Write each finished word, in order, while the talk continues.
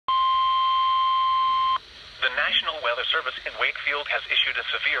National Weather Service in Wakefield has issued a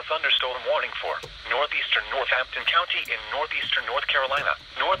severe thunderstorm warning for northeastern Northampton County in northeastern North Carolina,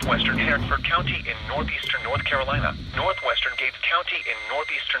 northwestern Hertford County in northeastern North Carolina, northwestern Gates County in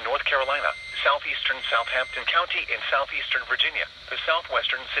northeastern North Carolina, southeastern Southampton County in southeastern Virginia, the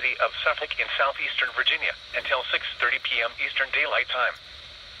southwestern city of Suffolk in southeastern Virginia, until 6:30 p.m. Eastern Daylight Time.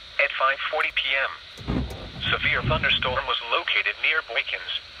 At 5:40 p.m., severe thunderstorm was located near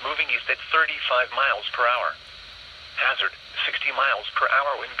Boykins, moving east at 35 miles per hour. Hazard, 60 miles per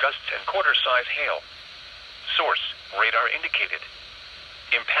hour wind gusts and quarter-size hail. Source, radar indicated.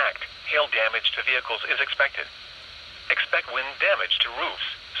 Impact, hail damage to vehicles is expected. Expect wind damage to roofs,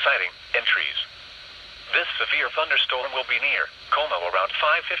 siding, and trees. This severe thunderstorm will be near Como around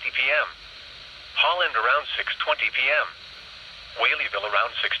 5:50 p.m. Holland around 6:20 p.m. Whaleyville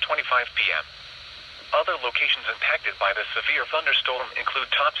around 6:25 p.m. Other locations impacted by the severe thunderstorm include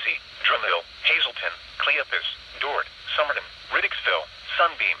Topsy, Drumhill, Hazleton, Cleopas, Dort, Somerton, Riddicksville,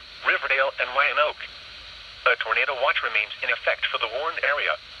 Sunbeam, Riverdale, and Wyanoke. A tornado watch remains in effect for the warned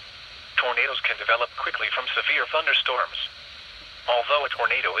area. Tornadoes can develop quickly from severe thunderstorms. Although a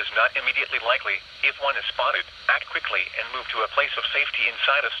tornado is not immediately likely, if one is spotted, act quickly and move to a place of safety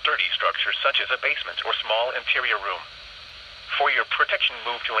inside a sturdy structure such as a basement or small interior room. For your protection,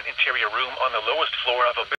 move to an interior room on the lowest floor of a building.